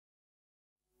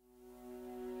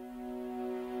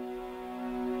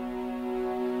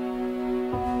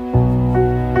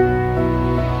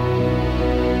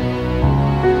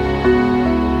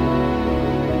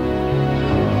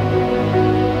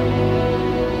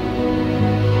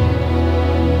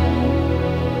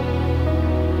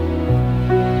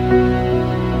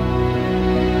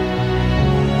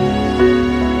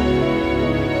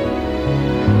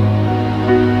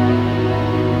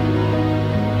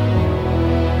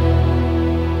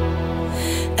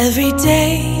Every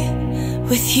day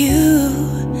with you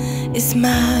is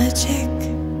magic.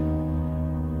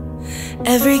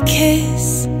 Every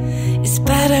kiss is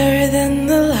better than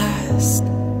the last.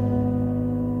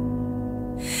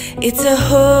 It's a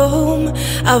home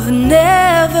I've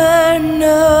never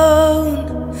known,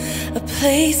 a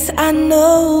place I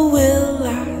know will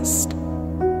last.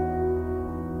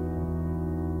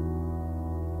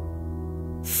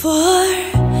 For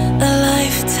a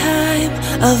lifetime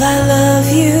of I love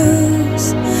yous,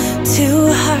 two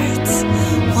hearts,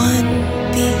 one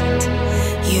beat.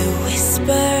 You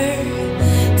whisper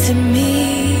to me,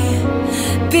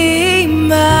 be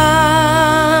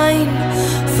mine.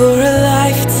 For a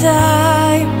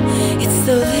lifetime, it's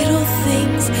the little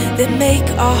things that make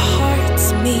our hearts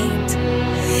meet.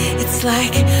 It's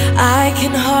like I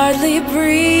can hardly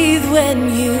breathe when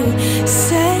you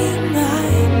say my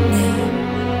name.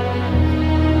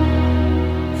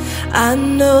 I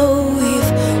know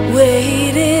we've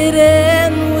waited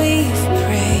and we've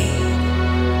prayed,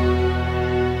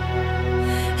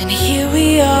 and here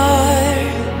we are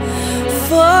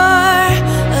for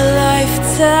a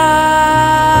lifetime.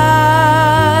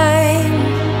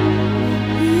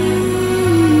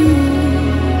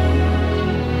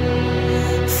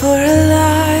 For a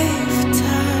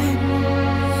lifetime.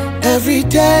 Every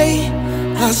day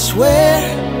I swear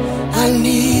I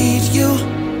need you.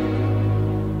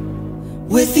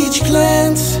 With each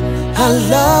glance, I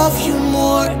love you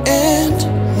more and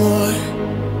more.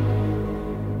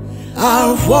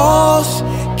 Our walls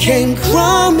came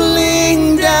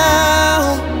crumbling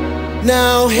down.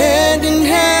 Now hand in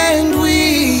hand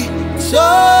we soar.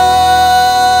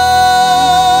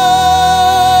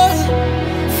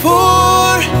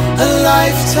 For a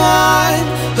lifetime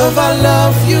of I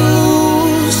love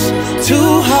yous,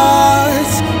 two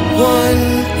hearts, one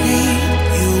beat.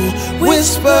 You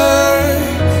whisper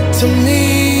to me,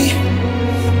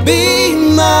 be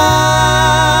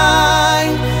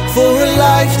mine. For a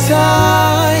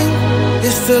lifetime,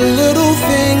 it's the little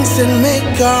things that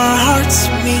make our hearts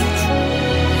meet.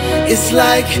 It's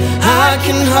like I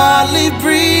can hardly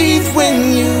breathe when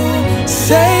you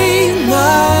say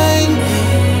my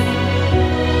name.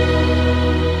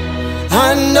 I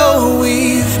know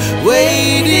we've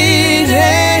waited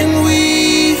and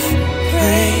we've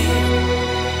prayed,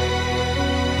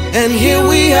 and here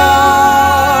we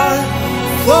are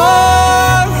for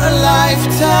a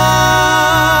lifetime.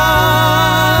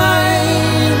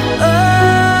 Oh,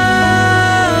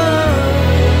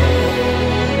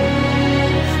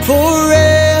 for